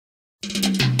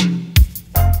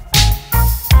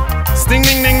Ding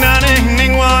ding ding da ding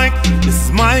ding why. This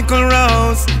is Michael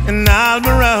Rose and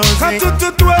Alborosie.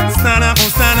 Stand up,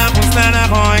 stand up, stand up,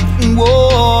 boy.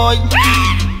 Boy.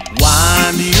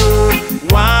 Wann the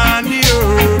herb, Wann the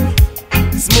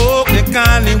herb. Smoke the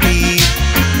cali weed.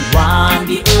 Wann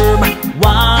the herb,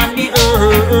 Wann the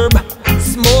herb.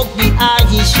 Smoke the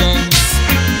Haitians.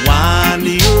 Wann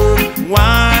the herb,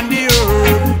 Wann the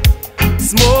herb.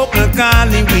 Smoke the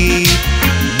cali weed.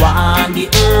 Wann the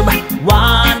herb,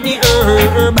 Wann the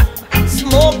herb.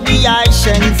 Smoke the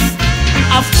Haitians.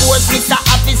 Of course, Mr.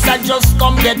 Officer, just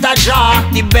come get a jar.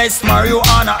 The best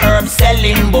marijuana herb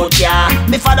selling, but yeah.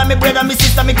 Me father, me brother, me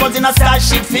sister, me cousin a start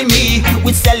shit for me.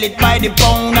 We sell it by the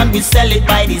pound and we sell it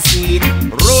by the seed.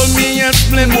 Roll me a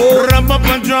splint, rub up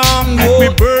a drum, we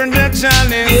burn the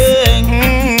chalice.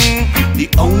 Yeah. The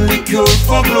only cure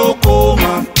for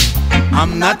glaucoma,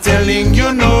 I'm not telling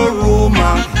you no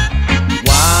rumor.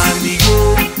 Wann the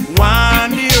herb,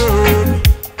 Wann the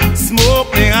herb.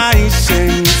 Smoke the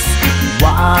Haitians.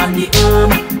 Wann the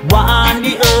herb, Wann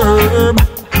the herb.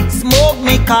 Smoke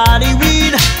me cali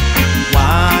weed.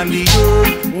 Wann the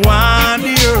herb, Wann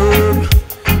the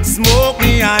herb. Smoke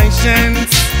me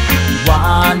Haitians.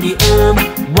 Wann the herb,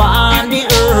 Wann the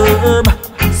herb.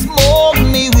 Smoke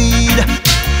me weed.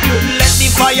 Let the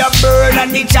fire burn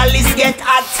and the chalice get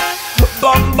hot.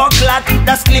 Bumbo clat,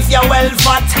 that's cliff you well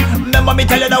fat. Remember me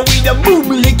tell you that weed a boom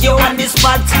lick you on the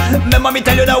spot. Remember me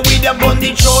tell you that weed a bun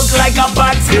the throat like a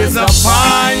bat. There's a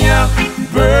fire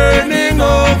burning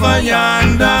over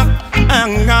yonder,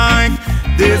 and like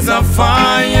there's a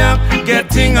fire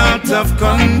getting out of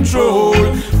control.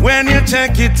 When you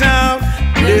check it out,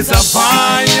 there's a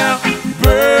fire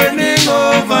burning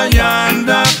over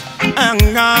yonder,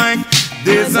 and like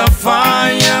there's a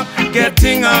fire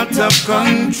getting out of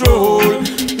control.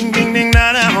 Ding ding ding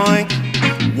da da hoy.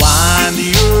 Wann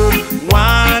the herb,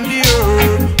 Wann the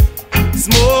herb.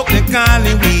 Smoke the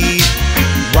cali weed.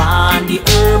 Wann the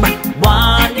herb,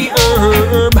 Wann the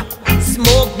herb.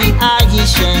 Smoke the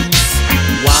Haitians.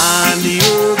 Wann the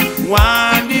herb,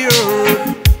 Wann the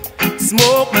herb.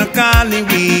 Smoke the cali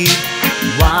weed.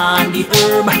 Wann the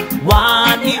herb,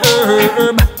 Wann the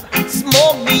herb.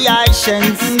 Smoke the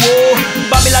Haitians. Whoa.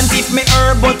 Babylon thief me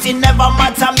herb, but it never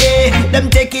matter me. Them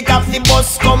take it off the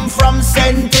bus, come from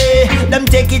Sente. Them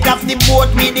take it off the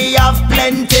boat, me they have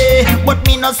plenty. But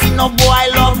me no see no boy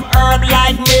love herb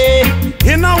like me.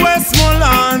 In a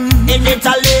Westmoreland, In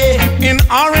Italy, in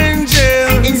Orange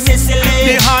Hill, in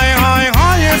Sicily. the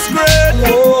highest grade.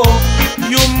 Whoa,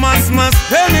 You must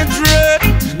penetrate.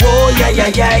 whoa,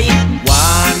 yeah.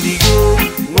 Wann the herb,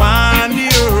 Wann the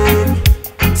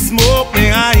herb. Smoke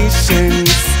the Haitians.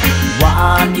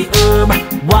 Wann the herb,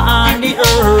 Wann the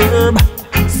herb.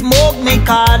 Smoke me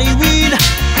cali weed.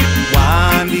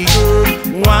 Wann the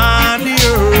herb, Wann the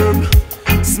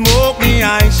herb. Smoke the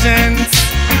Haitians.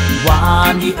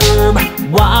 Wann the herb,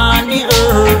 Wann the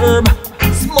herb.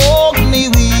 Smoke me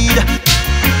weed.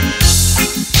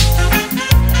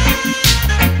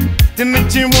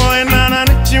 Tinichi boy, nana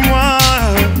nichi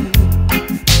boy.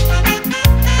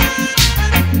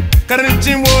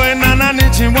 Karichi boy, nana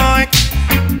nichi boy.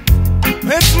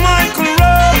 It's Michael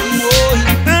Rose.